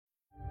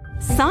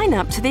Sign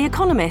up to The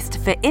Economist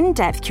for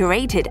in-depth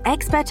curated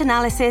expert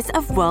analysis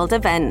of world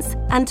events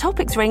and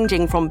topics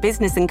ranging from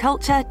business and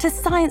culture to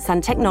science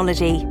and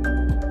technology.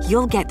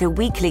 You'll get the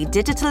weekly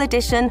digital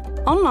edition,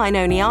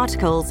 online-only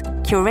articles,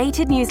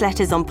 curated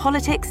newsletters on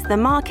politics, the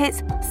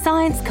markets,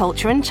 science,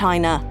 culture and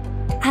China,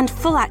 and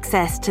full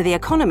access to The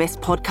Economist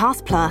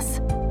Podcast Plus.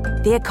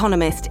 The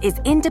Economist is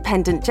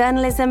independent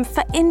journalism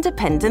for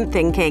independent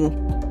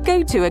thinking.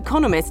 Go to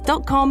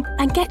economist.com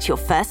and get your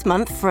first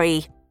month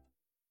free.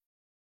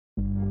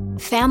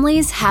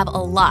 Families have a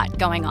lot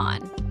going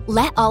on.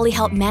 Let Ollie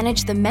help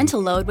manage the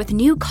mental load with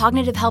new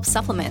cognitive help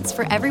supplements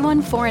for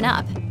everyone 4 and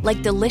up,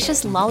 like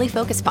delicious Lolly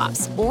Focus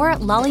Pops or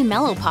Lolly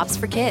Mellow Pops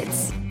for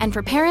kids. And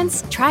for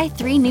parents, try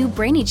 3 new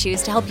Brainy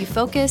Chews to help you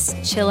focus,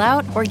 chill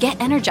out, or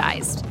get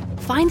energized.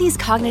 Find these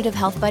cognitive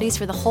health buddies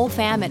for the whole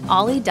fam at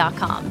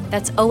ollie.com.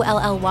 That's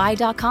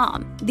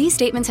OLLY.com. These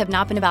statements have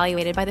not been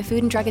evaluated by the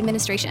Food and Drug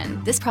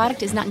Administration. This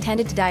product is not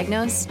intended to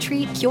diagnose,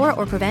 treat, cure,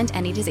 or prevent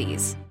any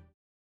disease.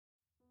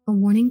 A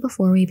warning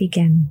before we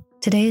begin.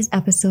 Today's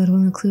episode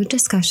will include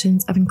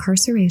discussions of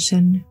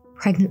incarceration,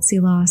 pregnancy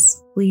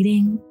loss,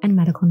 bleeding, and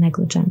medical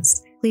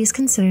negligence. Please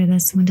consider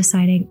this when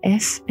deciding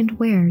if and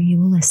where you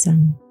will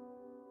listen.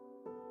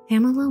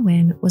 Pamela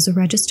Wynn was a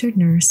registered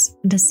nurse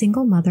and a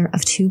single mother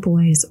of 2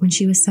 boys when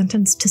she was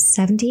sentenced to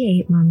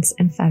 78 months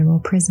in federal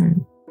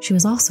prison. She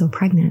was also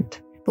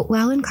pregnant. But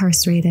while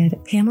incarcerated,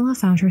 Pamela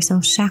found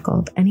herself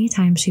shackled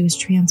anytime she was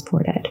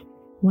transported.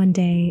 One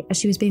day, as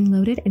she was being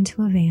loaded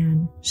into a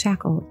van,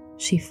 shackled,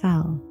 she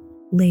fell.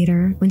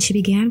 Later, when she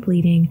began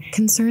bleeding,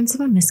 concerns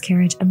of a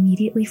miscarriage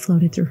immediately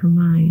floated through her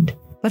mind.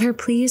 But her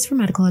pleas for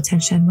medical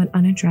attention went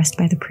unaddressed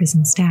by the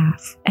prison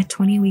staff. At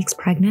 20 weeks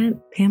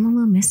pregnant,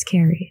 Pamela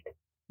miscarried.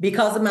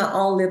 Because of my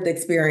own lived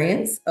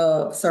experience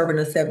of serving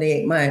a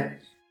 78-month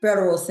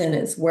federal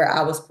sentence where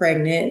I was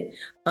pregnant,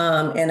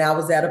 and I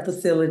was at a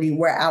facility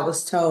where I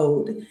was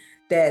told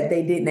that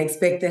they didn't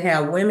expect to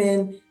have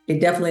women. They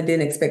definitely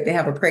didn't expect to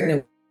have a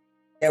pregnant.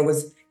 There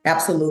was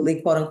absolutely,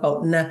 quote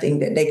unquote, nothing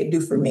that they could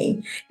do for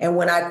me. And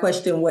when I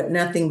questioned what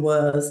nothing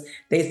was,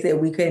 they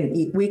said, we can't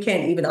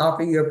even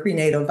offer you a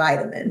prenatal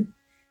vitamin.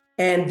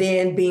 And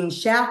then being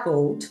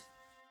shackled,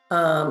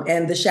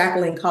 and the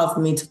shackling caused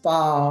me to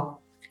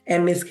fall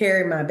and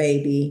miscarry my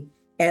baby,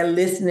 and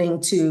listening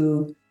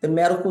to the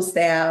medical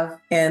staff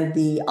and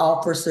the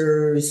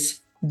officers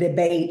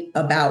debate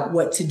about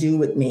what to do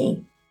with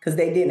me because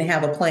they didn't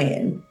have a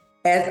plan.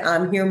 As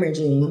I'm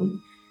hemorrhaging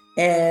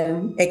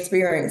and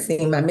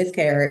experiencing my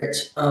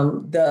miscarriage,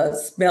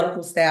 the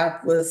medical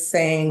staff was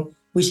saying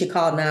we should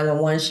call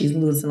 911. She's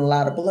losing a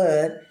lot of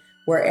blood.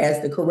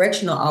 Whereas the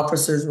correctional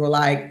officers were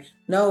like,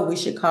 no, we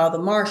should call the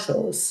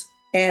marshals.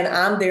 And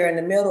I'm there in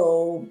the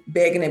middle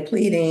begging and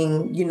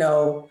pleading,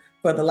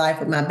 for the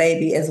life of my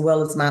baby as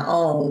well as my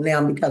own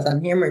now because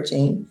I'm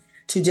hemorrhaging,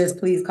 to just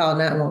please call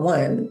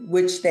 911,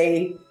 which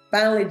they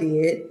finally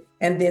did.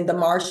 And then the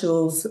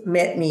marshals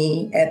met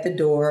me at the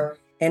door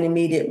and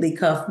immediately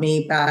cuffed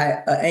me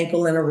by an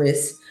ankle and a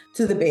wrist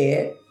to the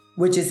bed,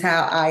 which is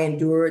how I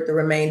endured the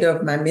remainder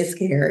of my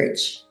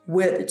miscarriage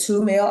with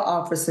 2 male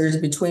officers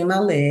between my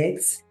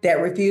legs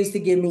that refused to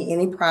give me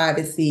any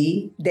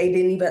privacy. They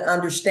didn't even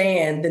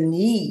understand the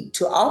need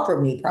to offer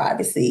me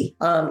privacy.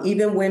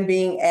 Even when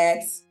being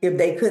asked if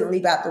they couldn't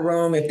leave out the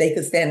room, if they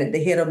could stand at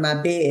the head of my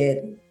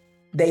bed,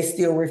 they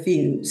still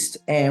refused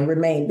and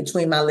remained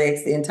between my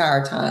legs the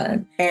entire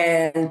time.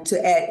 And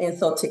to add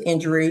insult to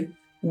injury,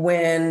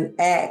 when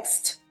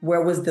asked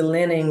where was the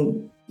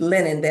linen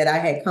that I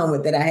had come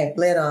with, that I had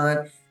bled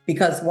on,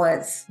 because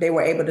once they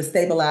were able to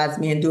stabilize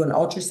me and do an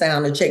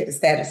ultrasound to check the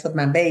status of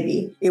my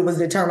baby, it was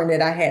determined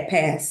that I had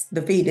passed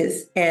the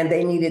fetus and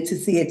they needed to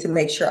see it to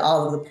make sure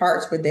all of the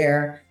parts were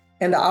there.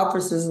 And the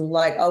officers were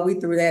like, oh, we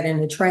threw that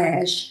in the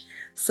trash.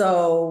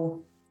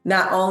 So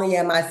not only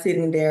am I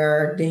sitting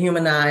there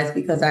dehumanized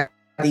because I have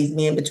these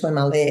men between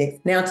my legs,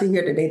 now to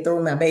hear that they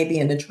threw my baby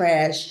in the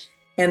trash,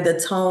 and the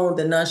tone,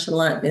 the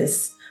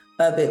nonchalantness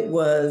of it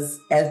was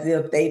as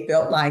if they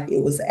felt like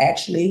it was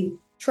actually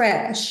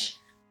trash.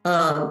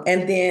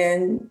 And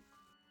then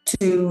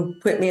to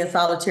put me in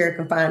solitary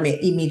confinement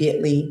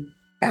immediately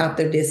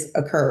after this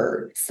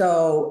occurred.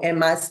 So, and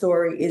my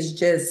story is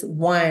just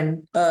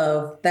one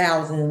of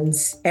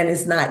thousands, and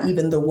it's not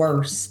even the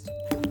worst.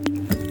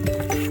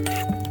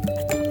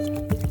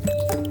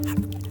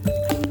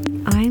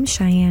 I'm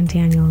Cheyenne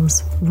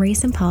Daniels,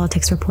 race and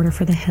politics reporter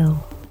for The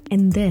Hill,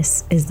 and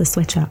this is The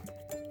Switch Up.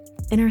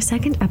 In our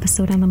second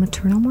episode on the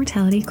maternal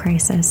mortality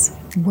crisis,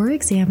 we're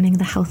examining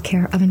the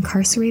healthcare of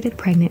incarcerated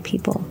pregnant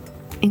people,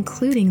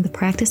 including the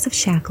practice of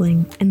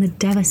shackling and the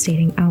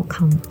devastating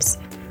outcomes.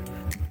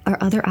 Are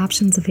other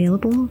options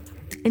available?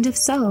 And if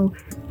so,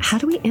 how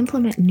do we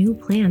implement new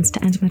plans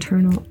to end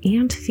maternal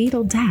and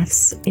fetal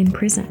deaths in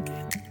prison?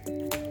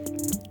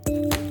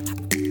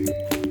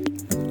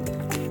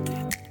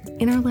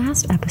 In our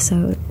last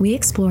episode, we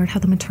explored how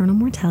the maternal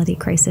mortality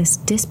crisis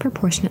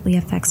disproportionately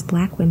affects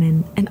Black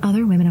women and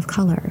other women of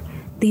color.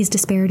 These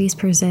disparities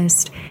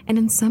persist, and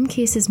in some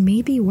cases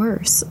may be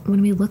worse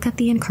when we look at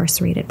the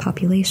incarcerated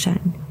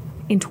population.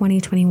 In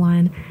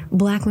 2021,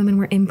 Black women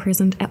were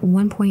imprisoned at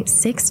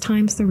 1.6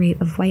 times the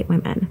rate of white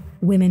women.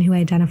 Women who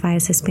identify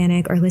as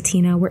Hispanic or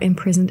Latino were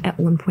imprisoned at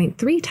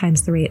 1.3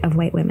 times the rate of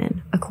white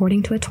women,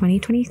 according to a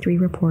 2023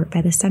 report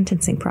by the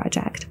Sentencing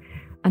Project,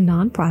 a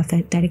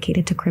nonprofit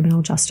dedicated to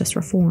criminal justice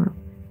reform.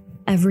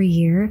 Every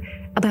year,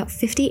 about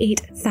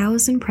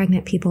 58,000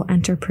 pregnant people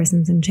enter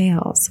prisons and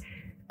jails.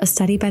 A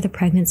study by the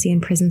Pregnancy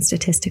and Prison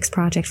Statistics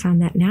Project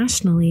found that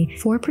nationally,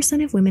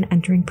 4% of women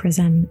entering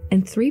prison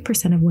and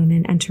 3% of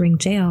women entering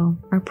jail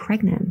are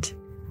pregnant.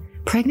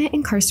 Pregnant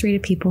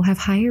incarcerated people have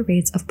higher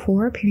rates of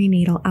poor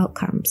perinatal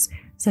outcomes,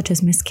 such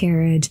as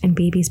miscarriage and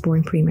babies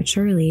born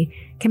prematurely,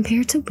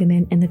 compared to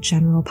women in the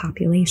general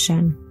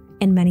population.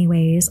 In many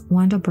ways,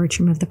 Wanda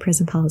Bertram of the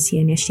Prison Policy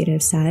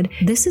Initiative said,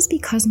 "This is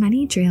because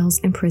many jails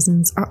and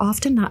prisons are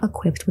often not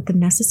equipped with the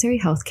necessary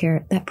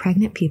healthcare that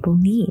pregnant people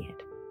need."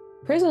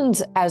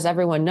 Prisons, as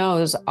everyone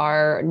knows,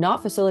 are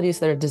not facilities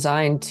that are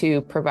designed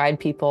to provide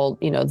people,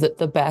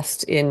 the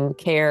best in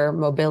care,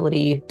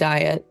 mobility,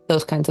 diet,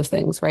 those kinds of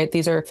things, right?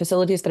 These are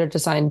facilities that are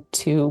designed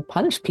to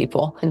punish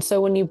people. And so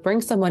when you bring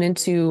someone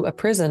into a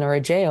prison or a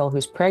jail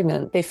who's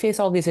pregnant, they face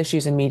all these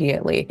issues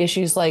immediately.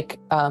 Issues like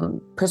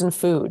prison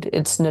food.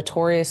 It's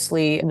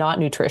notoriously not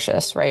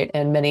nutritious, right?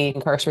 And many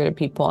incarcerated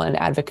people and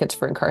advocates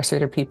for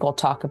incarcerated people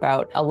talk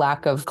about a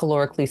lack of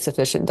calorically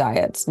sufficient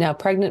diets. Now,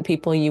 pregnant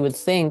people, you would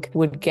think,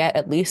 would get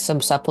at least some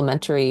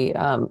supplementary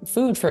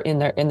food in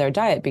their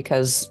diet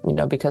because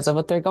of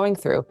what they're going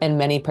through. And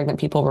many pregnant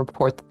people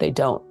report that they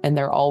don't, and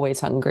they're always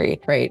hungry,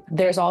 right?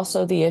 There's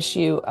also the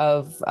issue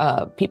of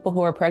people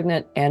who are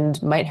pregnant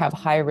and might have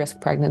high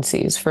risk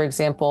pregnancies. For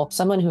example,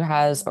 someone who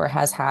has or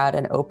has had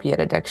an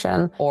opiate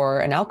addiction or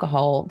an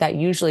alcohol, that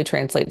usually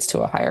translates to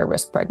a higher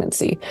risk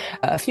pregnancy.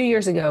 A few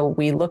years ago,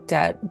 we looked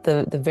at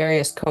the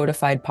various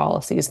codified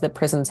policies that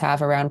prisons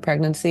have around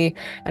pregnancy,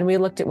 and we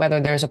looked at whether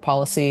there's a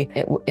policy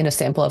in a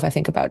sample of, I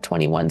think, about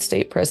 21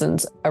 state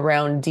prisons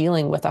around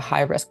dealing with a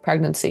high-risk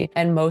pregnancy,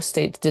 and most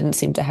states didn't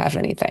seem to have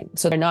anything.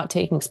 So they're not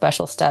taking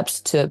special steps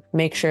to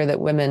make sure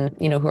that women,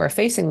 who are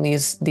facing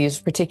these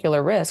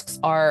particular risks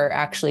are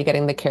actually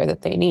getting the care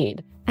that they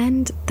need.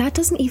 And that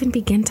doesn't even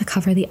begin to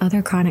cover the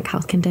other chronic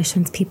health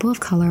conditions people of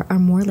color are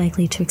more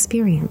likely to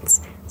experience,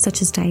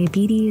 such as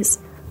diabetes,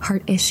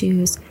 heart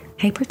issues,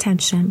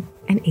 hypertension,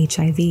 and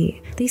HIV.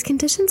 These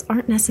conditions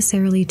aren't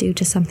necessarily due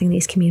to something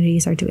these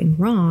communities are doing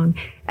wrong,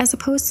 as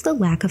opposed to the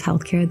lack of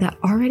healthcare that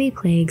already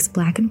plagues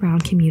Black and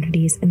Brown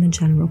communities in the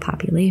general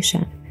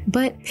population.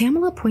 But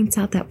Pamela points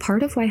out that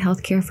part of why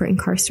healthcare for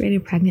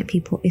incarcerated pregnant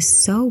people is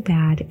so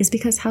bad is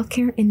because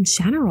healthcare in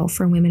general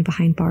for women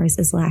behind bars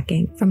is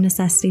lacking, from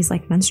necessities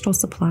like menstrual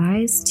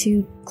supplies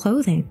to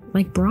clothing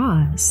like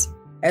bras.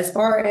 As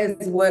far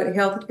as what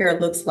healthcare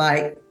looks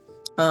like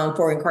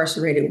for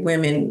incarcerated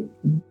women,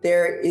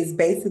 there is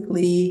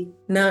basically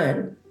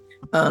none.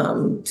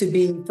 To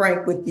be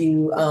frank with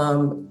you,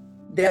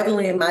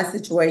 definitely in my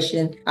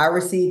situation, I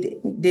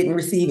didn't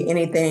receive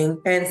anything.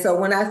 And so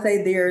when I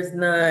say there's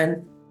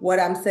none, what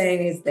I'm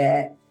saying is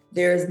that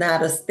there's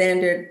not a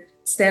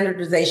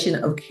standardization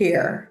of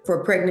care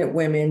for pregnant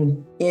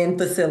women in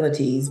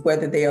facilities,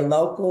 whether they are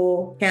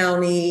local,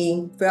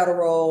 county,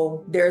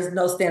 federal. There's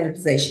no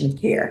standardization of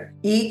care.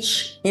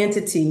 Each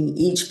entity,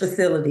 each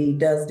facility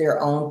does their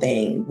own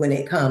thing when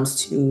it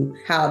comes to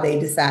how they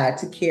decide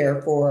to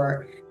care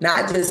for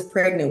not just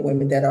pregnant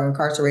women that are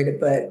incarcerated,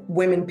 but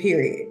women,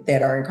 period,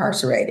 that are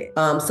incarcerated.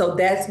 So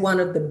that's one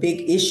of the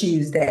big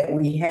issues that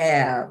we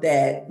have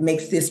that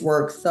makes this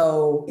work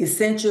so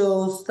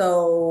essential,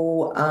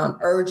 so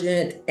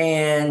urgent,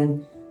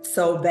 and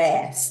so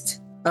vast.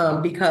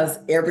 Because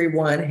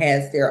everyone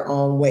has their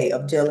own way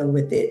of dealing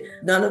with it.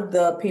 None of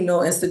the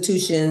penal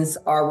institutions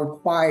are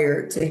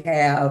required to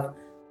have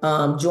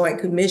joint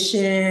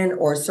commission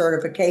or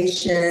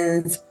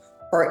certifications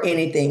or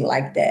anything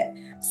like that.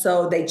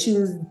 So they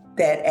choose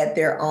that at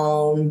their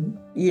own,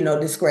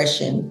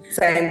 discretion.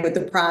 Same with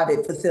the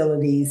private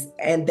facilities,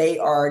 and they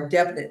are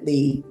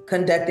definitely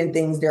conducting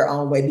things their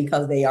own way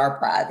because they are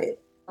private.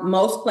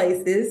 Most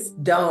places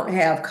don't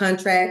have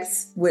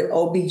contracts with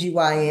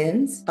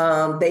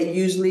OBGYNs. They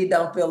usually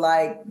don't feel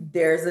like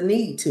there's a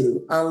need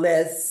to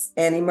unless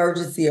an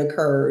emergency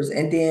occurs.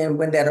 And then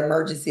when that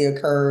emergency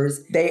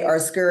occurs, they are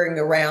scurrying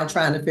around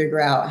trying to figure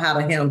out how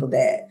to handle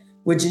that,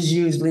 which is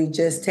usually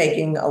just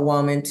taking a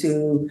woman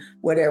to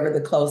whatever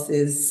the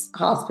closest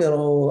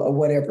hospital or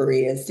whatever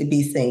is to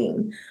be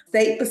seen.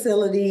 State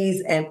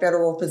facilities and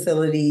federal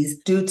facilities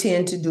do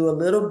tend to do a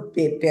little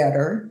bit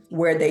better,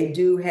 where they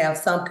do have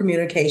some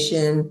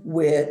communication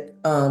with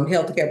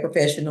healthcare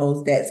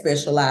professionals that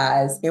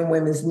specialize in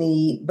women's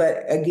need,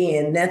 but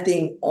again,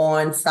 nothing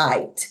on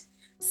site.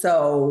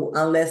 So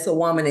unless a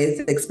woman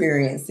is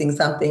experiencing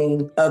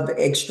something of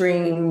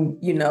extreme,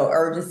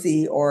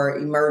 urgency or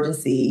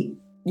emergency,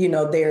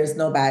 there's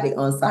nobody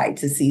on site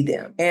to see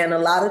them. And a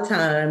lot of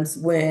times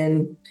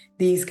when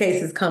these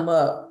cases come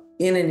up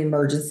in an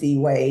emergency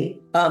way,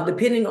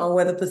 depending on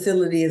where the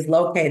facility is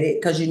located,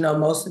 because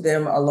most of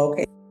them are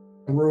located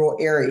in rural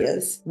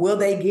areas, will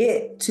they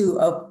get to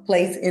a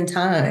place in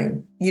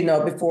time,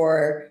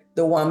 before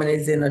the woman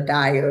is in a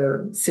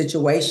dire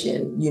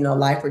situation,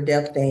 life or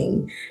death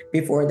thing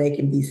before they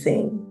can be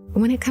seen.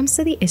 When it comes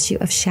to the issue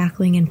of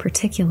shackling in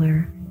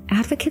particular,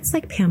 advocates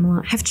like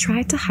Pamela have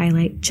tried to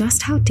highlight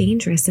just how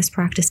dangerous this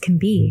practice can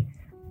be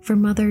for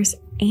mothers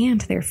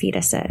and their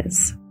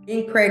fetuses.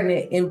 Being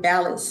pregnant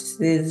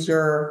imbalances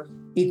your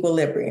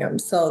equilibrium.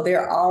 So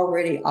they're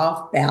already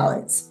off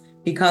balance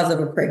because of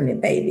a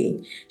pregnant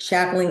baby.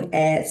 Shackling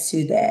adds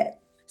to that.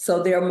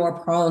 So they're more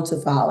prone to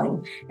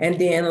falling. And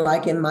then,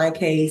 like in my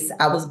case,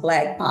 I was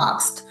black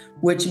boxed,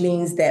 which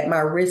means that my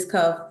wrist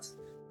cuffs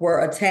were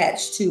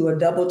attached to a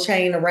double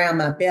chain around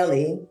my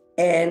belly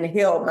and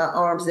held my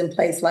arms in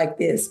place like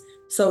this.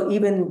 So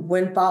even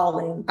when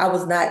falling, I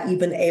was not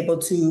even able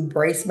to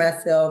brace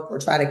myself or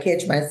try to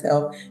catch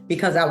myself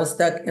because I was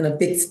stuck in a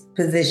fixed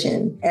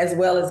position, as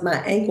well as my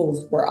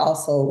ankles were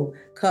also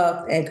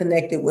cuffed and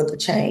connected with a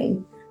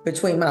chain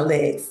between my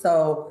legs.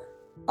 So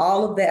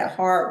all of that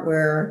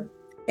hardware,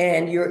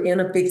 and you're in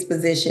a fixed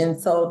position.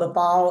 So the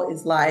fall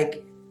is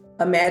like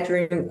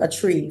imagining a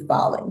tree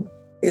falling.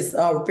 It's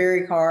a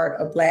very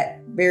hard,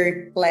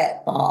 very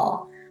flat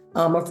fall,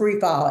 a free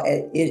fall,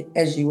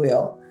 as you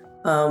will.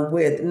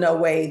 With no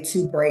way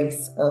to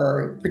brace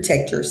or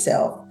protect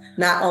yourself.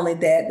 Not only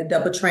that, the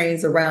double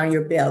chains around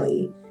your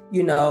belly,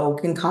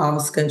 can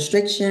cause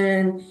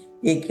constriction.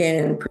 It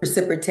can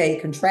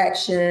precipitate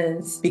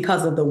contractions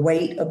because of the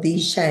weight of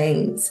these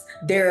chains.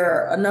 There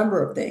are a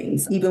number of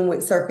things, even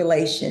with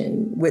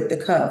circulation, with the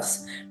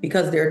cuffs,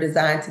 because they're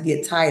designed to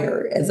get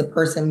tighter as a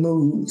person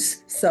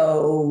moves.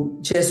 So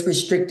just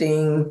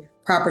restricting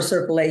proper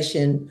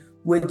circulation,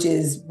 which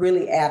is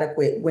really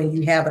adequate when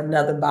you have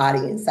another body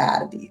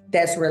inside of you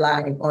that's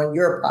relying on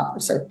your proper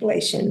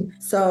circulation.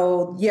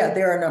 So yeah,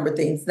 there are a number of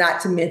things, not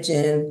to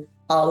mention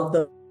all of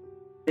the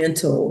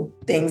mental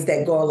things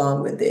that go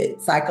along with it,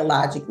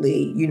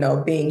 psychologically,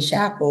 being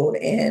shackled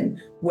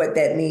and what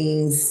that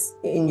means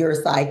in your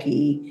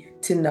psyche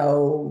to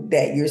know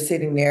that you're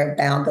sitting there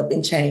bound up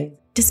in chains.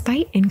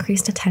 Despite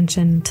increased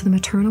attention to the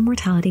maternal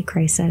mortality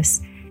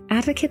crisis,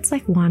 advocates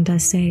like Wanda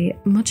say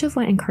much of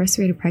what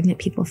incarcerated pregnant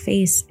people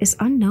face is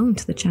unknown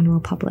to the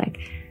general public,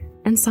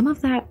 and some of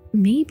that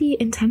may be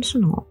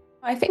intentional.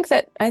 I think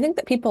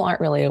that people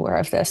aren't really aware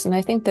of this, and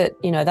I think that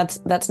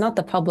that's not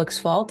the public's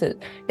fault.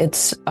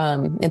 It's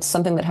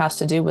something that has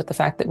to do with the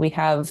fact that we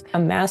have a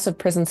massive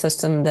prison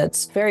system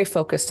that's very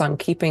focused on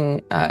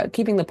keeping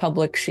the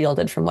public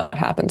shielded from what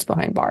happens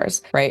behind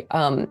bars, right?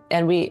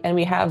 And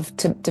we have,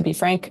 to be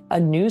frank,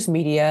 a news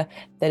media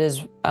that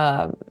is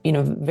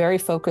very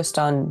focused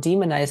on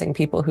demonizing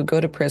people who go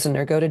to prison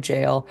or go to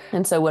jail.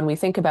 And so when we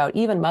think about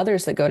even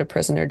mothers that go to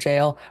prison or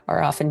jail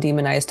are often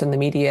demonized in the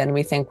media, and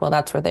we think, well,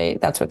 that's where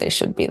they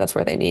should be. That's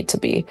where they need to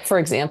be. For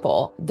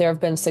example, there have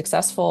been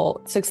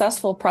successful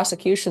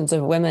prosecutions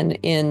of women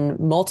in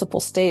multiple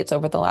states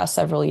over the last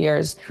several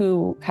years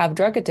who have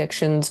drug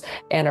addictions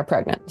and are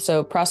pregnant.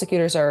 So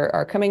prosecutors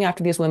are coming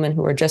after these women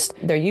who are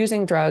they're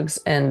using drugs,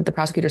 and the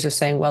prosecutors are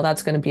saying, well,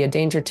 that's going to be a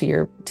danger to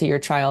your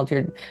child.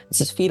 This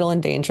is fetal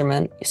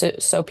endangerment.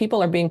 So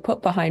people are being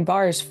put behind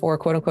bars for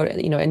quote unquote,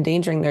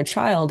 endangering their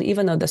child,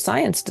 even though the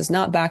science does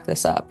not back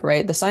this up,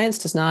 right? The science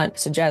does not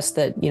suggest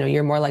that,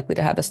 you're more likely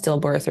to have a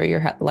stillbirth or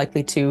you're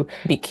likely to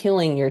be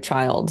killing your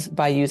child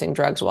by using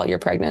drugs while you're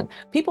pregnant.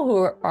 People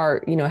who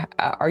are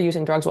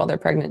using drugs while they're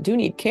pregnant do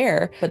need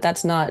care, but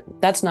that's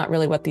not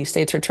really what these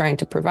states are trying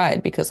to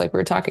provide, because like we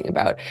were talking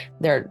about,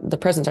 the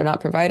prisons are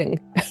not providing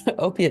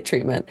opiate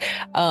treatment.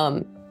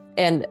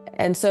 And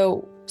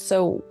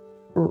so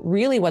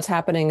really what's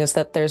happening is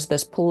that there's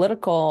this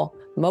political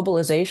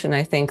mobilization,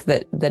 I think,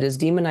 that is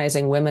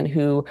demonizing women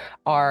who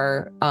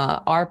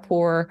are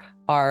poor,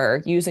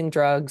 are using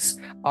drugs,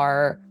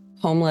 are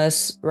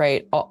homeless,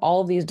 right?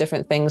 All of these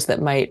different things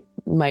that might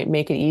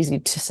make it easy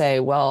to say,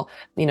 well,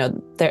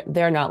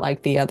 they're not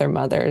like the other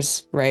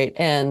mothers, right?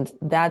 And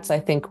that's, I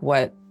think,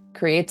 what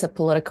creates a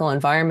political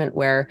environment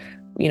where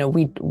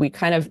we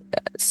kind of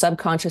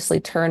subconsciously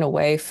turn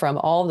away from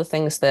all the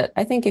things that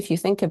I think, if you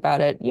think about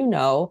it,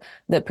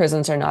 that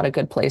prisons are not a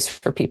good place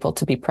for people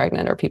to be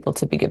pregnant or people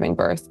to be giving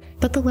birth.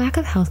 But the lack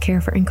of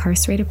healthcare for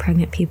incarcerated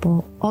pregnant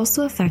people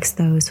also affects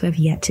those who have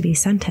yet to be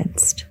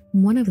sentenced.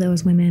 One of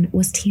those women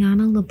was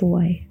Tiana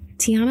LeBoy.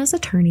 Tiana's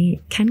attorney,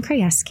 Ken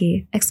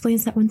Krajewski,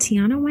 explains that when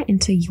Tiana went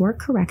into York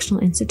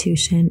Correctional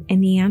Institution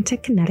in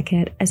Neantic,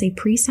 Connecticut as a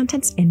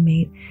pre-sentenced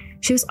inmate,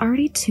 she was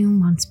already 2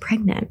 months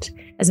pregnant.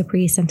 As a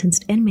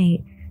pre-sentenced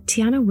inmate,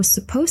 Tiana was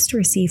supposed to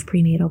receive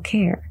prenatal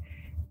care.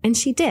 And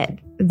she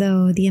did,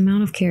 though the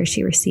amount of care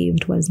she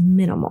received was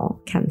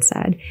minimal, Ken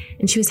said,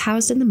 and she was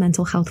housed in the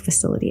mental health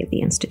facility of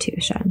the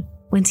institution.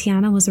 When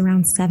Tiana was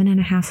around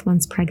 7.5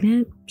 months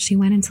pregnant, she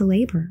went into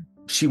labor.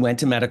 She went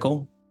to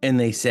medical, and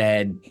they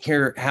said,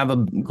 here, have a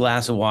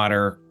glass of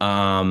water,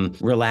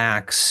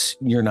 relax,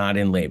 you're not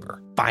in labor.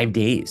 5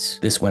 days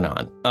this went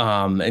on.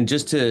 And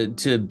just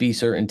to be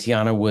certain,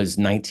 Tiana was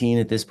 19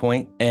 at this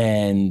point,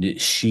 and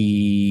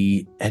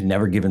she had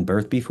never given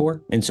birth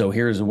before. And so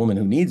here's a woman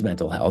who needs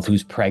mental health,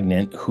 who's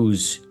pregnant,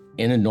 who's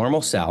in a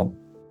normal cell,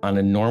 on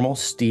a normal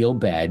steel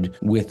bed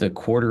with a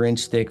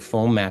 1/4-inch thick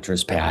foam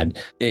mattress pad.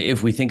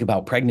 If we think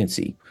about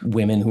pregnancy,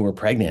 women who are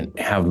pregnant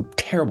have a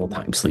terrible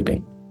time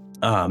sleeping.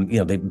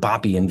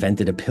 Boppy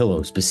invented a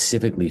pillow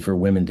specifically for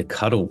women to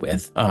cuddle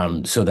with,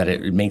 so that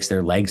it makes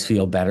their legs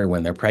feel better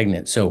when they're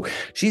pregnant. So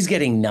she's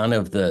getting none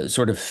of the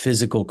sort of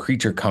physical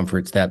creature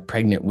comforts that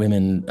pregnant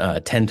women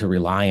tend to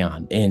rely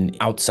on in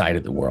outside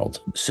of the world.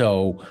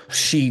 So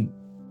she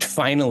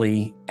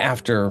finally,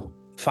 after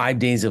 5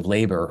 days of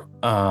labor,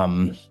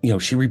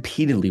 she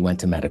repeatedly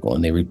went to medical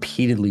and they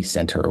repeatedly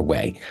sent her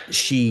away.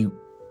 She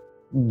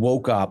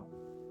woke up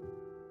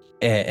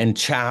and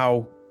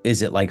Chow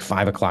is at like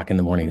 5 o'clock in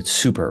the morning. It's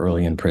super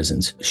early in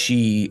prisons.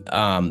 She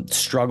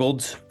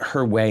struggled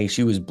her way.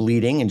 She was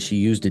bleeding and she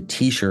used a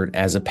t-shirt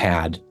as a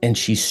pad, and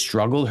she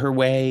struggled her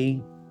way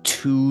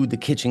to the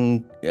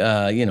kitchen,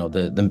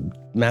 the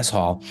mess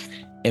hall.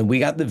 And we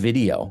got the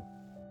video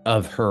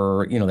of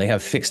her, they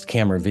have fixed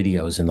camera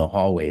videos in the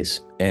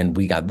hallways, and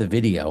we got the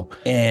video,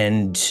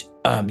 and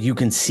you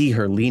can see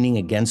her leaning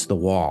against the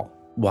wall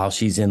while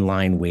she's in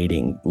line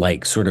waiting,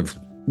 like sort of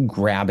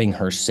grabbing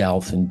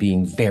herself and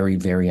being very,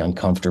 very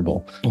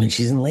uncomfortable when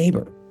she's in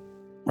labor,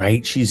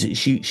 right?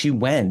 She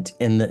went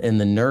and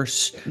the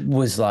nurse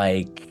was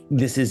like,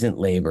 this isn't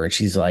labor.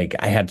 She's like,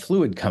 I had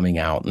fluid coming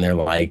out. And they're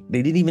like,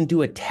 they didn't even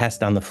do a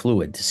test on the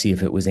fluid to see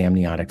if it was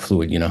amniotic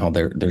fluid. You know how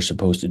they're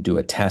supposed to do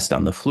a test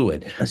on the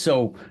fluid.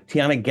 So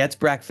Tiana gets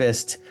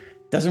breakfast,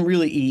 doesn't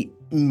really eat,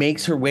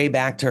 makes her way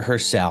back to her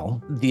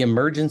cell. The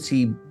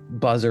emergency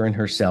buzzer in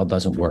her cell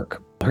doesn't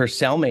work. Her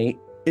cellmate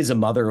is a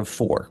mother of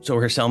 4. So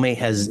her cellmate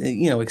has,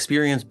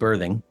 experienced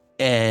birthing.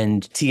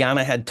 And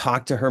Tiana had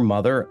talked to her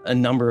mother a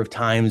number of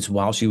times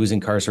while she was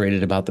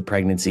incarcerated about the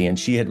pregnancy. And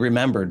she had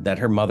remembered that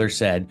her mother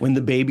said, when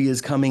the baby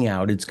is coming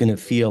out, it's going to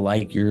feel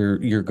like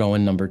you're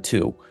going number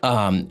 2.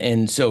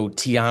 And so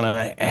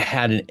Tiana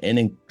had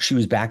she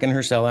was back in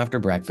her cell after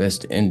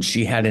breakfast, and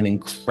she had an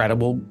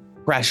incredible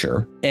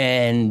pressure,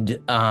 and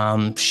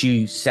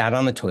she sat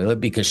on the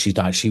toilet because she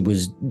thought she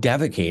was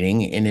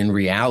defecating, and in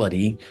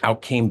reality,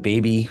 out came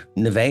baby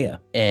Nevaeh,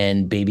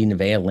 and baby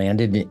Nevaeh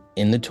landed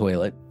in the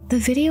toilet. The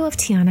video of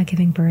Tiana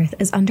giving birth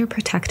is under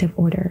protective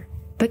order,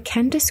 but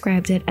Ken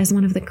described it as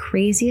one of the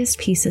craziest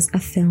pieces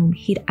of film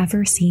he'd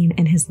ever seen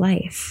in his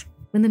life.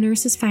 When the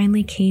nurses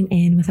finally came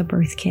in with a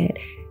birth kit,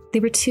 they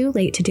were too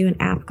late to do an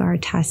Apgar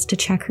test to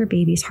check her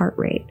baby's heart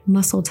rate,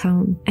 muscle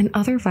tone, and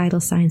other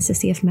vital signs to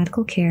see if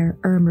medical care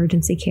or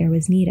emergency care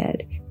was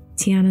needed.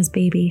 Tiana's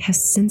baby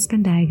has since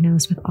been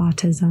diagnosed with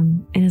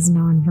autism and is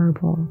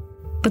nonverbal.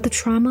 But the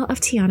trauma of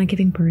Tiana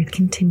giving birth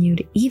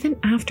continued even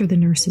after the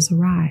nurses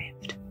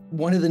arrived.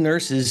 One of the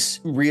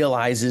nurses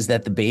realizes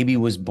that the baby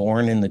was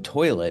born in the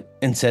toilet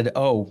and said,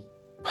 "Oh,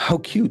 how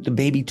cute, the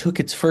baby took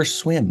its first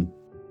swim."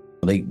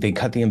 They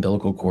cut the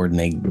umbilical cord,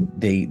 and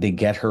they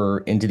get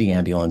her into the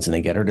ambulance, and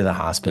they get her to the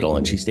hospital,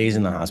 and she stays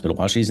in the hospital.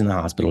 While she's in the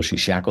hospital, she's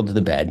shackled to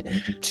the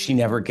bed. She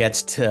never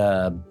gets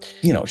to,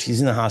 she's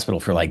in the hospital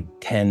for like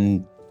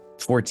 10,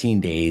 14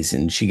 days,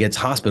 and she gets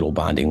hospital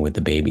bonding with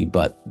the baby,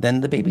 but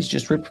then the baby's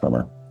just ripped from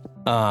her.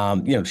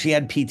 She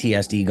had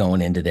PTSD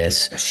going into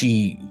this.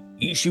 She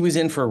was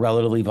in for a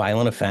relatively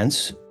violent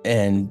offense,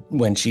 and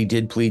when she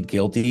did plead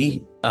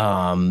guilty,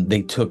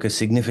 they took a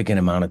significant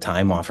amount of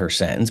time off her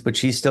sentence, but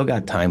she's still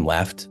got time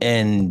left,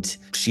 and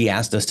she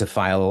asked us to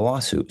file a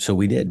lawsuit, so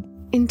we did.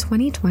 In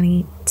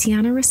 2020,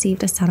 Tiana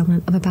received a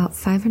settlement of about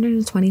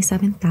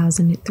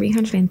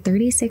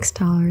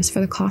 $527,336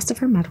 for the cost of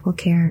her medical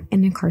care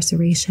and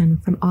incarceration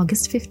from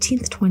August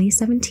 15th,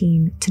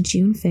 2017 to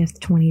June 5th,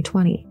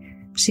 2020.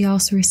 She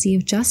also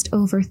received just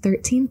over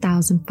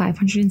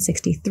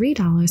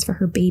 $13,563 for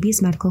her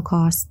baby's medical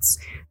costs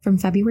from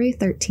February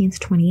 13th,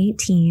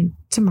 2018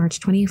 to March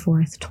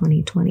 24th,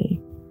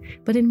 2020.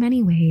 But in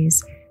many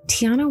ways,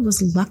 Tiana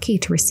was lucky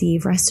to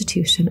receive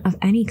restitution of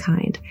any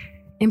kind,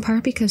 in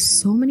part because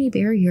so many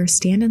barriers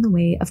stand in the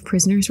way of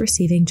prisoners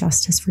receiving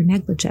justice for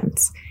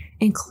negligence,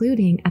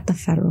 including at the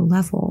federal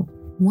level.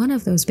 One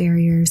of those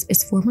barriers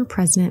is former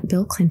President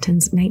Bill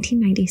Clinton's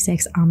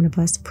 1996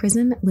 Omnibus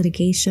Prison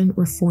Litigation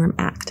Reform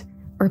Act,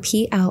 or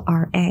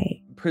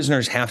PLRA.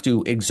 Prisoners have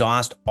to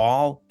exhaust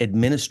all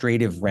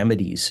administrative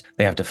remedies.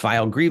 They have to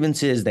file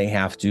grievances. They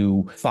have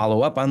to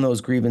follow up on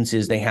those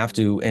grievances. They have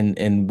to,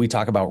 and we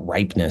talk about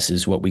ripeness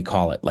is what we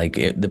call it. Like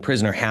the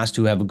prisoner has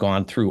to have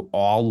gone through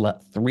all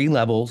 3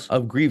 levels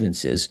of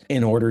grievances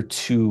in order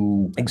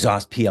to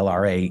exhaust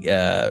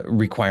PLRA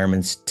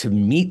requirements to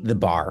meet the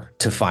bar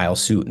to file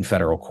suit in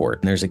federal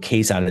court. And there's a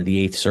case out of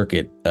the 8th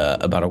Circuit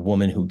about a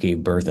woman who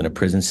gave birth in a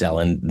prison cell,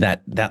 and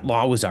that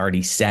law was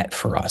already set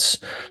for us.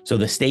 So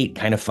the state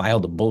kind of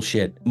filed a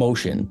bullshit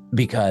motion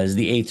because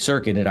the 8th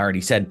Circuit had already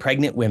said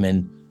pregnant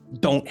women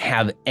don't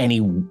have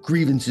any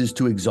grievances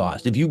to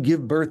exhaust. If you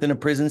give birth in a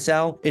prison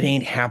cell, it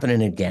ain't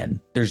happening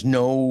again. There's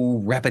no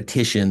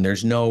repetition.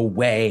 There's no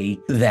way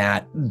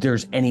that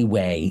there's any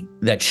way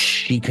that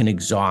she can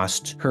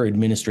exhaust her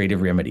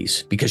administrative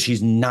remedies because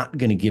she's not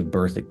going to give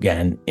birth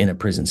again in a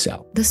prison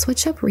cell. The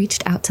switch-up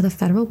reached out to the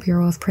Federal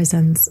Bureau of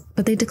Prisons,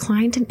 but they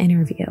declined an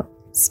interview.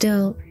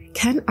 Still,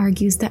 Ken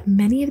argues that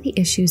many of the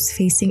issues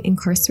facing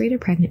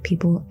incarcerated pregnant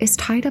people is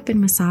tied up in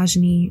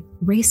misogyny,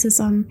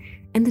 racism,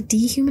 and the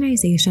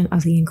dehumanization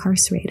of the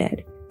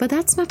incarcerated. But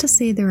that's not to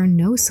say there are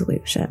no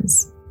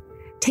solutions.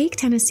 Take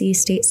Tennessee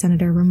State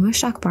Senator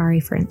Ramush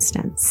Akbari, for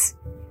instance.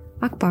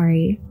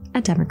 Akbari,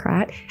 a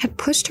Democrat, had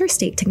pushed her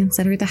state to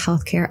consider the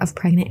healthcare of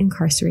pregnant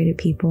incarcerated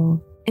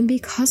people, and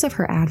because of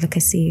her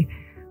advocacy,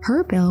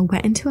 her bill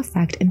went into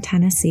effect in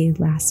Tennessee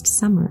last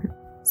summer.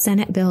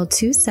 Senate Bill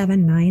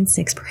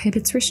 2796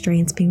 prohibits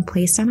restraints being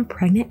placed on a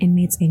pregnant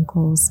inmate's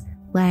ankles,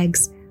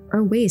 legs,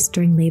 or waist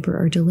during labor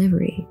or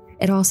delivery.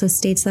 It also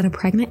states that a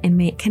pregnant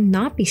inmate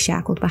cannot be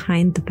shackled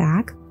behind the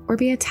back or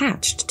be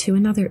attached to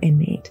another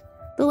inmate.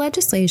 The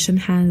legislation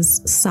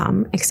has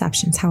some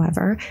exceptions,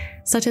 however,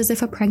 such as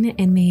if a pregnant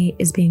inmate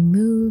is being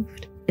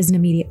moved, is an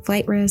immediate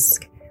flight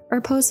risk,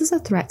 or poses a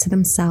threat to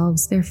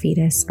themselves, their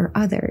fetus, or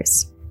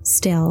others.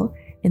 Still,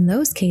 in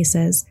those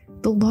cases,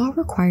 the law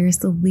requires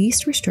the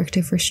least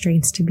restrictive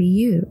restraints to be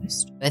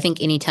used. I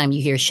think anytime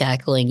you hear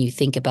shackling, you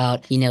think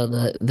about,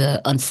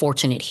 the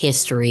unfortunate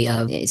history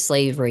of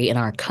slavery in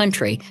our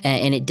country.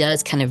 And it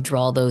does kind of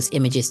draw those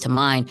images to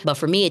mind. But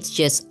for me, it's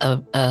just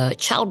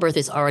childbirth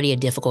is already a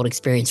difficult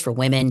experience for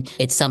women.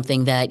 It's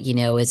something that,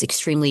 is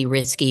extremely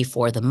risky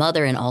for the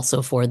mother and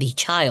also for the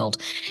child.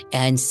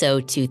 And so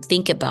to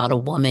think about a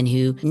woman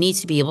who needs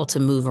to be able to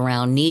move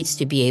around, needs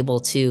to be able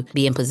to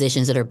be in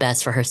positions that are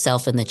best for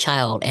herself and the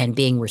child, and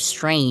being restrained.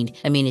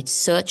 I mean, it's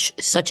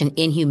such an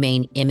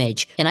inhumane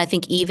image. And I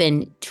think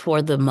even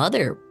for the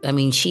mother, I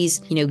mean, she's,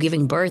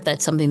 giving birth.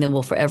 That's something that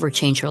will forever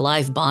change her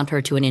life, bond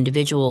her to an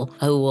individual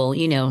who will,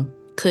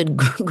 could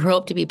grow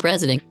up to be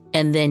president.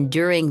 And then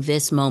during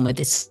this moment,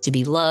 this to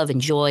be love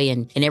and joy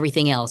and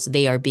everything else,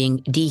 they are being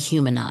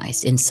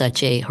dehumanized in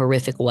such a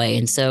horrific way.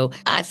 And so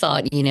I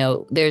thought,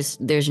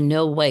 there's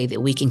no way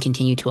that we can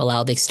continue to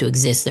allow this to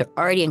exist. They're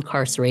already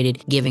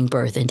incarcerated, giving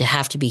birth, and to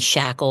have to be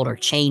shackled or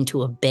chained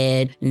to a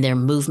bed and their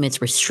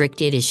movements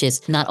restricted is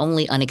just not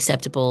only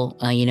unacceptable,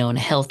 in a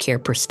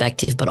healthcare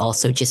perspective, but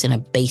also just in a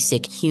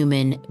basic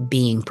human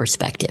being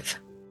perspective.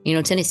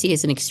 Tennessee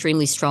is an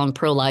extremely strong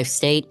pro-life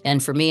state.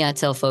 And for me, I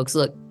tell folks,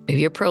 look, if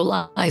you're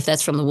pro-life,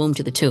 that's from the womb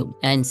to the tomb.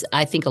 And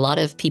I think a lot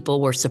of people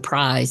were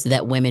surprised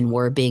that women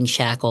were being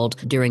shackled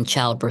during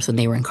childbirth when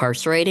they were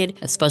incarcerated,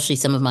 especially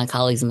some of my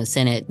colleagues in the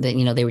Senate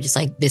that, they were just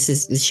like,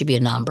 this should be a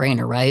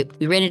non-brainer, right?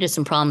 We ran into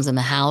some problems in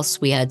the House.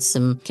 We had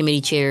some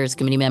committee chairs,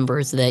 committee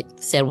members that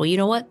said, well, you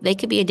know what? They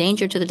could be a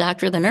danger to the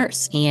doctor or the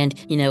nurse. And,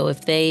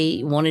 if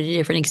they wanted a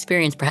different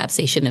experience, perhaps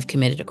they shouldn't have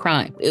committed a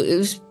crime. It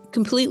was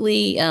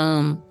completely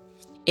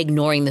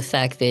ignoring the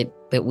fact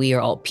that we are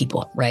all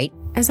people, right?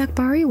 As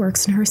Akbari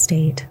works in her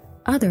state,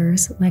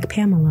 others, like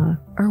Pamela,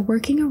 are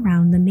working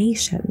around the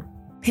nation.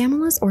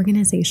 Pamela's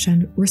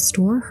organization,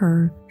 Restore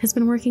Her, has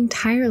been working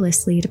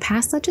tirelessly to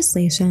pass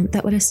legislation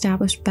that would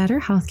establish better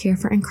healthcare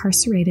for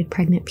incarcerated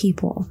pregnant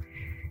people.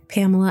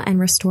 Pamela and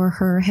Restore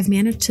Her have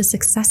managed to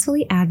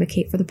successfully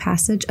advocate for the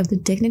passage of the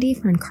Dignity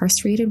for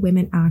Incarcerated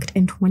Women Act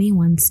in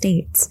 21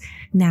 states.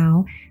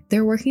 Now,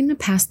 they're working to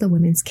pass the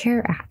Women's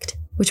Care Act,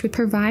 which would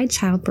provide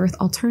childbirth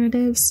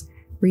alternatives,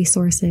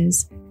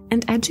 resources,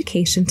 and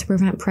education to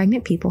prevent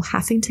pregnant people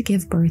having to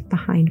give birth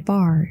behind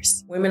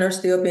bars. Women are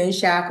still being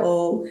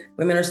shackled.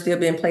 Women are still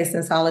being placed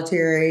in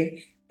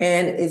solitary.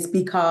 And it's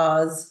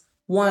because,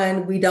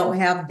 one, we don't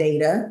have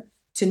data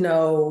to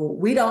know.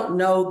 We don't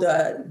know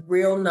the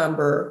real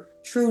number,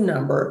 true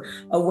number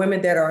of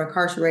women that are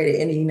incarcerated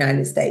in the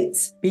United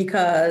States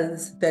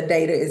because the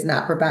data is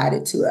not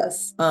provided to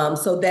us.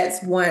 So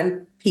that's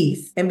one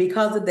piece. And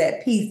because of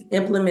that piece,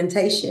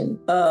 implementation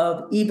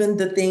of even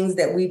the things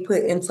that we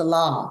put into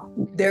law,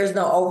 there's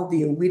no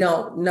overview. We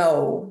don't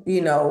know,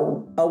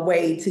 a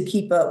way to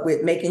keep up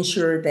with making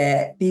sure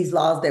that these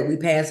laws that we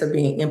pass are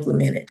being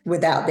implemented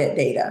without that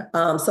data.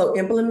 So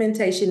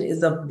implementation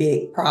is a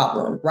big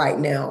problem right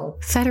now.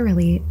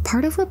 Federally,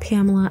 part of what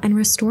Pamela and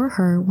Restore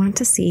Her want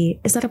to see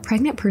is that a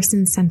pregnant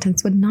person's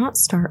sentence would not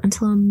start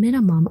until a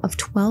minimum of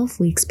 12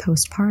 weeks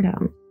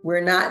postpartum.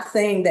 We're not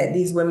saying that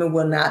these women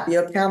will not be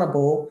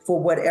accountable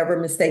for whatever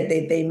mistake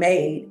that they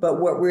made, but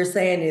what we're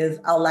saying is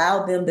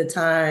allow them the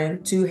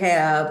time to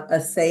have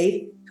a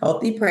safe,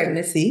 healthy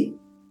pregnancy,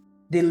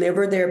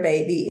 deliver their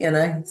baby in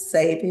a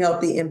safe,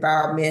 healthy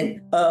environment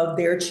of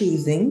their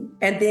choosing,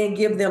 and then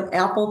give them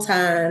ample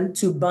time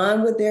to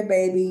bond with their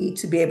baby,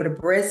 to be able to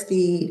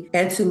breastfeed,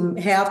 and to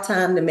have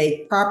time to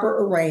make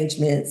proper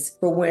arrangements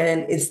for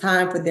when it's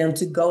time for them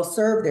to go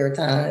serve their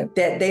time,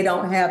 that they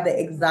don't have the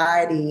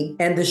anxiety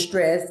and the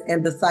stress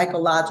and the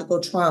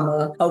psychological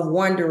trauma of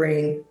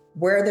wondering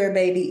where their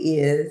baby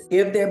is,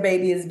 if their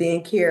baby is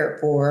being cared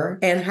for,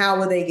 and how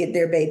will they get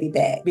their baby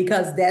back?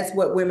 Because that's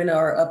what women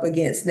are up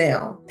against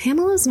now.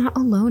 Pamela is not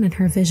alone in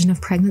her vision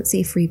of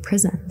pregnancy-free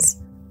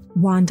prisons.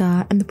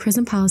 Wanda and the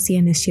Prison Policy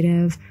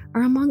Initiative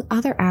are among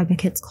other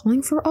advocates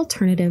calling for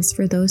alternatives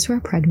for those who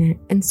are pregnant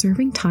and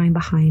serving time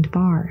behind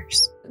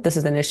bars. this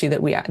is an issue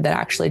that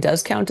actually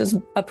does count as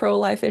a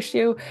pro-life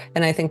issue.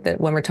 And I think that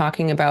when we're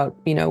talking about,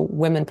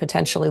 women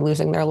potentially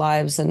losing their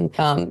lives and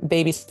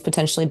babies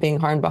potentially being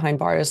harmed behind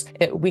bars,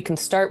 we can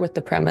start with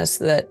the premise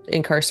that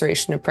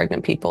incarceration of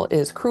pregnant people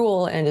is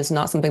cruel and is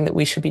not something that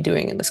we should be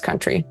doing in this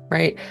country,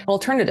 right?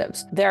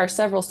 Alternatives. There are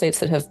several states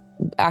that have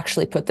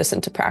actually put this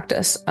into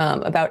practice.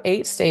 About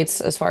 8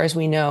 states, as far as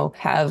we know,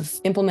 have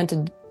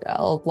implemented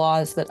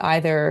laws that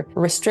either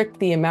restrict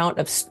the amount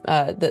of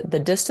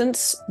the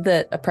distance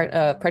that a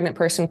pregnant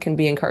person can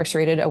be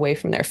incarcerated away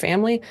from their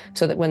family,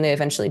 so that when they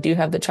eventually do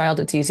have the child,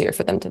 it's easier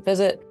for them to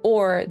visit,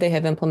 or they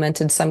have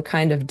implemented some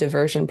kind of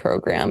diversion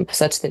program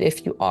such that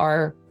if you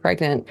are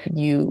pregnant,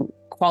 you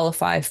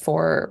qualify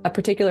for a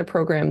particular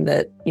program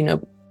that,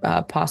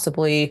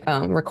 possibly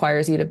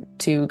requires you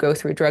to go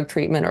through drug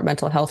treatment or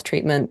mental health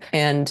treatment.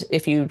 And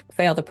if you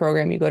fail the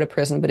program, you go to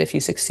prison. But if you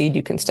succeed,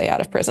 you can stay out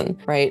of prison,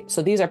 right?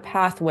 So these are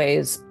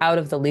pathways out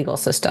of the legal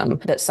system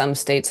that some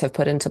states have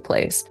put into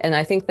place. And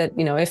I think that,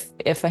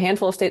 if a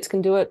handful of states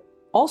can do it,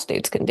 all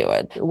states can do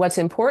it. What's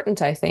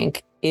important, I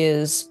think,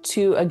 is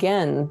to,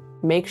 again,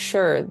 make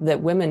sure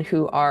that women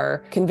who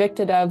are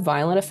convicted of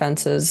violent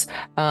offenses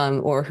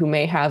or who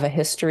may have a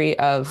history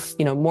of,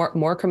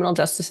 more criminal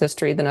justice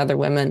history than other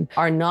women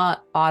are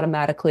not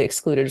automatically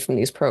excluded from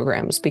these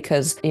programs,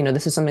 because,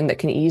 this is something that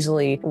can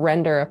easily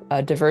render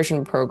a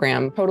diversion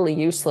program totally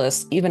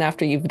useless even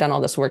after you've done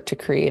all this work to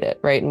create it,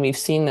 right? And we've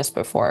seen this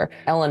before.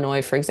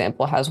 Illinois, for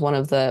example, has one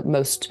of the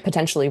most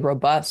potentially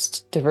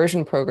robust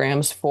diversion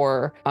programs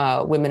for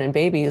women and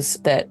babies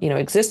that,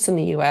 exists in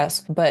the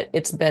U.S., but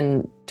it's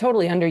been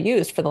totally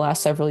underused for the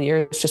last several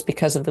years just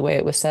because of the way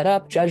it was set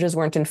up. Judges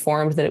weren't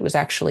informed that it was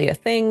actually a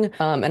thing.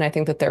 And I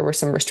think that there were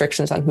some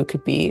restrictions on who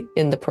could be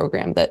in the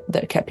program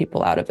that kept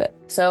people out of it.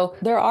 So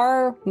there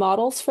are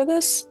models for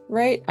this,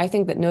 right? I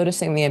think that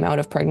noticing the amount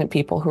of pregnant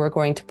people who are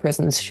going to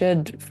prisons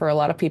should, for a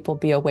lot of people,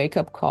 be a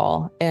wake-up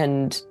call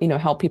and,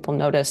 help people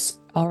notice,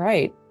 all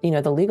right,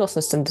 the legal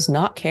system does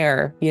not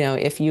care,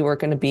 if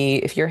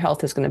your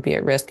health is going to be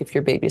at risk, if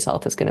your baby's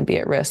health is going to be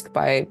at risk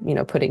by,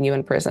 putting you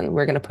in prison.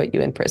 We're going to put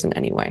you in prison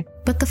anyway.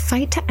 But the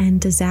fight to end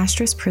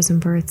disastrous prison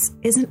births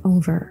isn't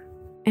over.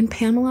 And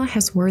Pamela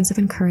has words of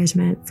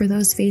encouragement for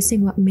those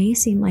facing what may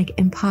seem like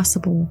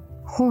impossible,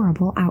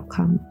 horrible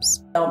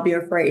outcomes. Don't be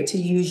afraid to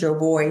use your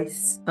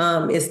voice.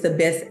 It's the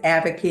best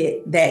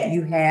advocate that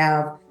you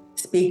have,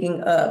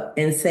 speaking up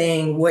and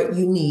saying what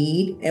you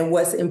need and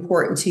what's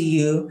important to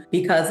you.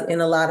 Because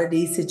in a lot of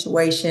these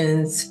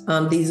situations,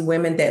 these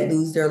women that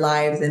lose their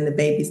lives and the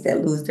babies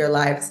that lose their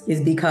lives is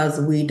because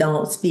we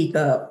don't speak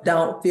up.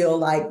 Don't feel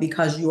like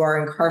because you are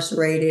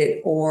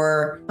incarcerated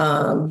or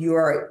you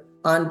are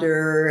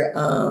under,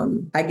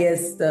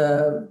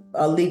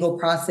 a legal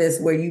process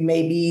where you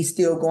may be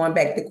still going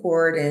back to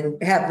court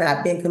and have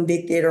not been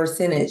convicted or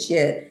sentenced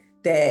yet,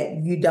 that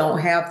you don't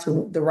have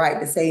the right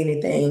to say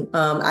anything.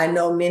 I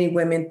know many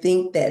women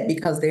think that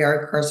because they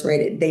are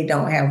incarcerated, they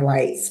don't have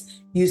rights.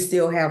 You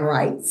still have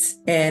rights.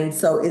 And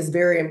so it's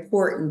very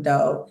important,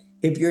 though,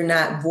 if you're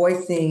not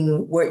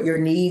voicing what your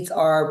needs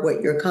are,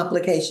 what your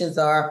complications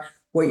are,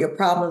 what your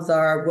problems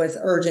are, what's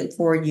urgent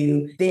for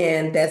you,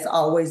 then that's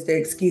always the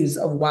excuse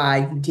of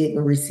why you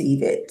didn't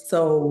receive it.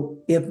 So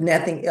if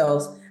nothing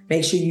else,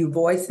 make sure you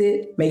voice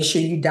it. Make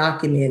sure you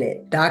document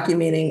it.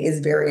 Documenting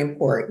is very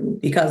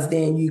important because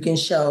then you can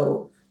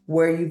show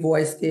where you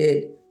voiced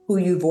it, who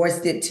you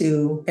voiced it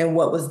to, and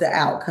what was the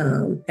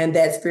outcome. And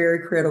that's very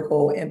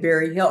critical and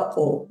very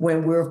helpful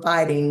when we're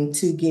fighting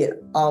to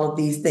get all of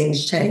these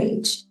things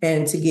changed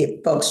and to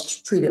get folks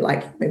treated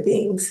like human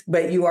beings.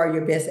 But you are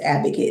your best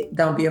advocate.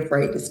 Don't be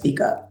afraid to speak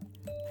up.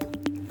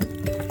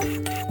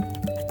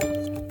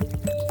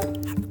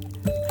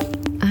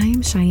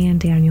 I'm Cheyenne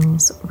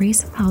Daniels,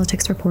 race and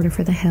politics reporter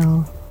for The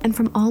Hill. And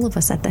from all of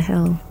us at The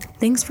Hill,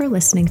 thanks for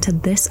listening to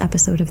this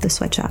episode of The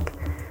Switch Up.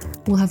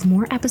 We'll have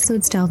more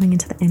episodes delving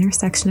into the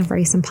intersection of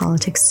race and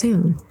politics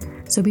soon,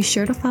 so be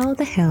sure to follow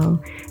The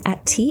Hill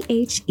at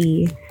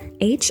THEHILL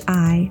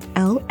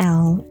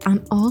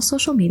on all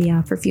social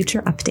media for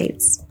future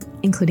updates,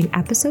 including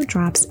episode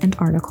drops and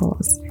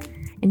articles.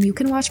 And you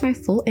can watch my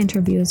full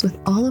interviews with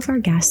all of our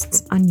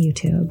guests on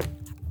YouTube.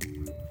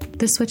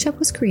 The Switch Up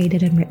was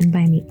created and written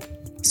by me.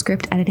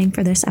 Script editing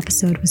for this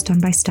episode was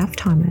done by Steph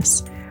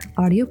Thomas.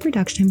 Audio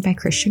production by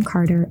Christian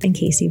Carter and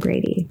Casey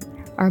Brady.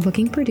 Our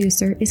booking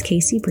producer is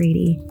Casey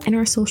Brady, and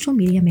our social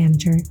media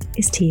manager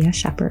is Tia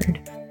Shepard.